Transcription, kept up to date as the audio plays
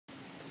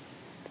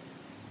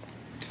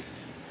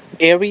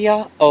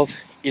Area of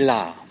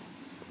Ila.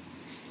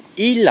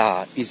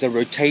 Ila is a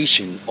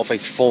rotation of a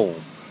form.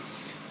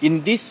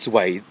 In this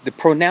way, the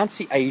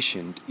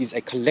pronunciation is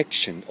a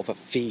collection of a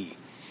fee,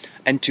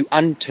 and to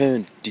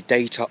unturn the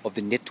data of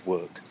the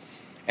network,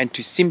 and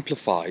to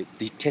simplify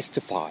the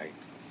testify.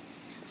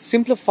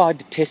 Simplify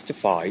the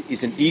testify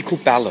is an equal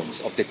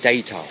balance of the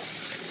data,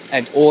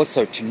 and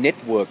also to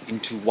network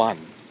into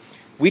one,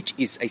 which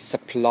is a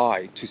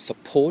supply to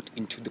support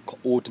into the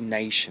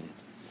coordination.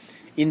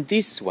 In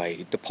this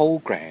way, the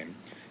program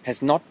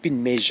has not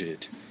been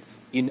measured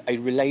in a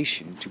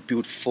relation to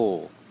build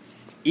for.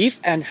 If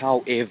and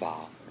however,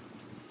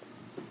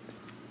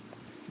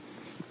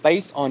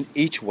 based on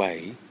each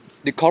way,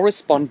 the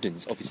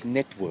correspondence of its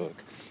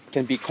network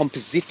can be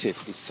composited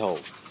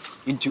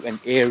itself into an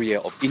area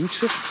of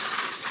interests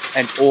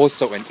and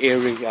also an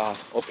area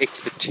of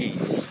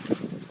expertise.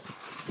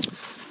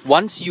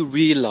 Once you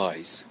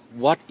realize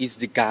what is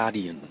the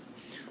guardian,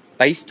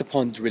 based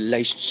upon the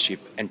relationship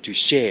and to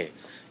share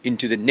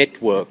into the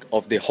network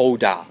of the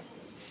holder.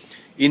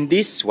 In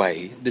this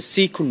way, the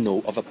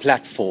signal of a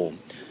platform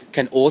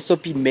can also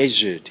be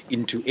measured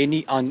into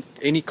any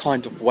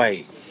kind of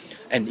way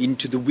and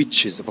into the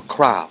witches of a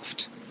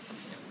craft.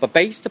 But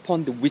based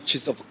upon the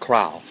witches of a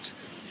craft,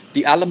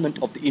 the element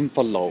of the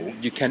inflow,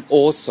 you can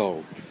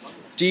also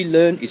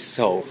de-learn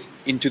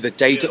itself into the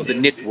data of the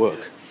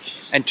network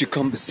and to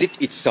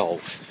composite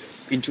itself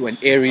into an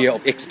area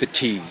of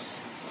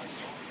expertise.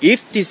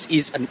 If this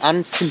is an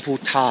unsimple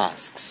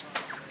task,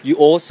 you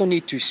also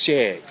need to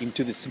share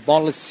into the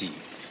symbology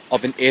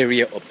of an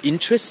area of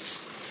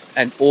interests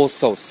and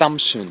also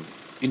summation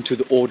into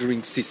the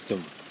ordering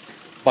system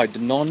by the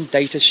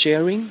non-data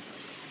sharing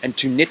and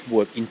to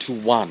network into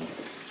one,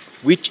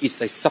 which is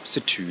a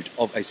substitute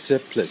of a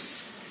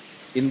surplus.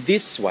 In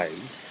this way,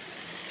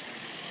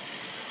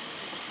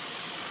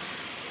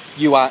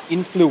 you are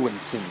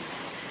influencing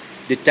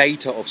the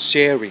data of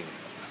sharing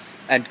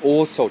and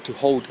also to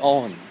hold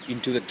on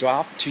into the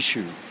draft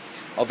tissue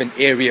of an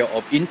area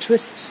of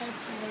interests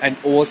and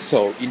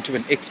also into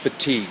an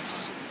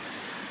expertise.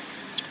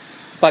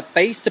 But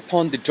based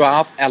upon the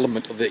draft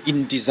element of the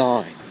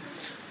InDesign,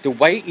 the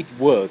way it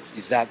works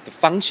is that the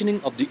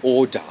functioning of the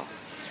order,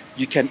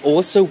 you can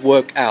also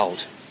work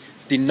out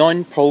the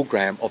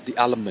non-program of the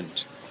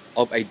element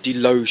of a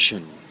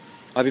delotion.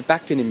 I'll be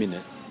back in a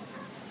minute.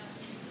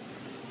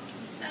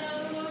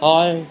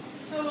 Hi.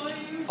 How are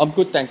you? I'm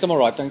good, thanks. I'm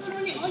alright, thanks.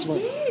 Yes,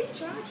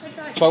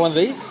 Try one of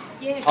these?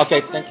 Yeah.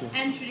 Okay, Chocolate thank you.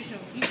 and traditional.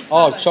 You should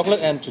Oh, try it. chocolate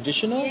and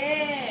traditional?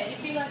 Yeah,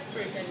 if you like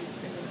fruit, then it's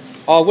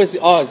good. Oh, where's the...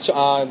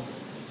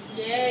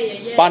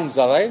 Yeah. buns,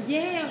 are they?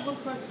 Yeah,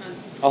 hot cross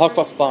buns. A hot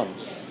cross bun.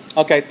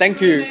 Yeah. Okay, thank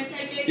you.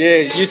 Take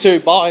it. Yeah, you too.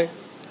 Bye.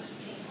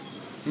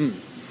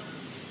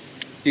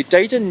 The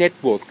data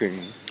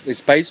networking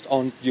is based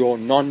on your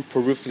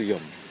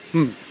non-peripheral.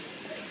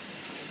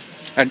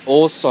 And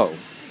also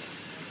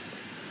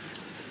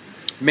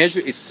measure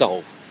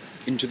itself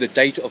into the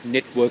data of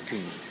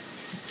networking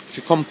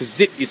to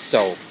composite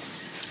itself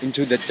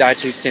into the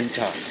data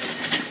center.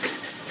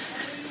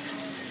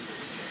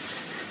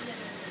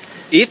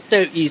 If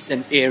there is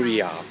an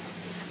area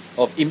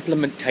of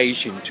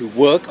implementation to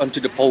work onto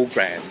the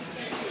program,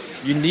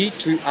 you need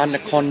to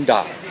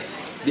anaconda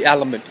the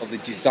element of the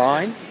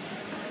design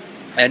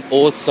and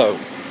also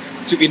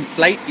to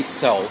inflate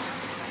itself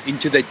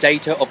into the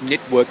data of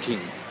networking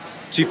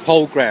to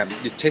program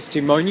the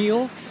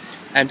testimonial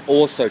and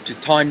also to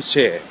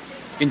timeshare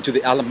into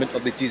the element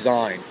of the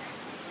design.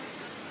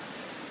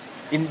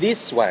 In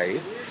this way,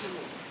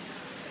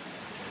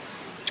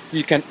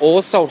 you can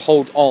also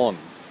hold on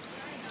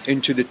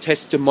into the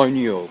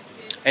testimonial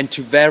and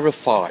to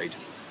verify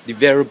the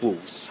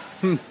variables.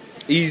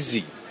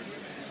 Easy.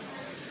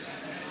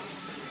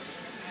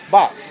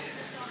 But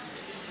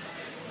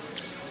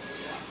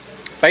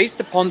based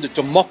upon the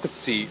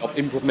democracy of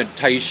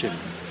implementation,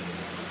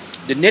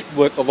 the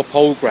network of a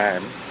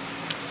program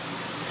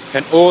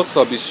can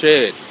also be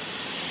shared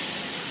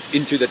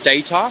into the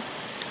data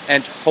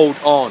and hold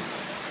on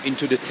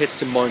into the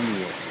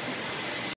testimonial.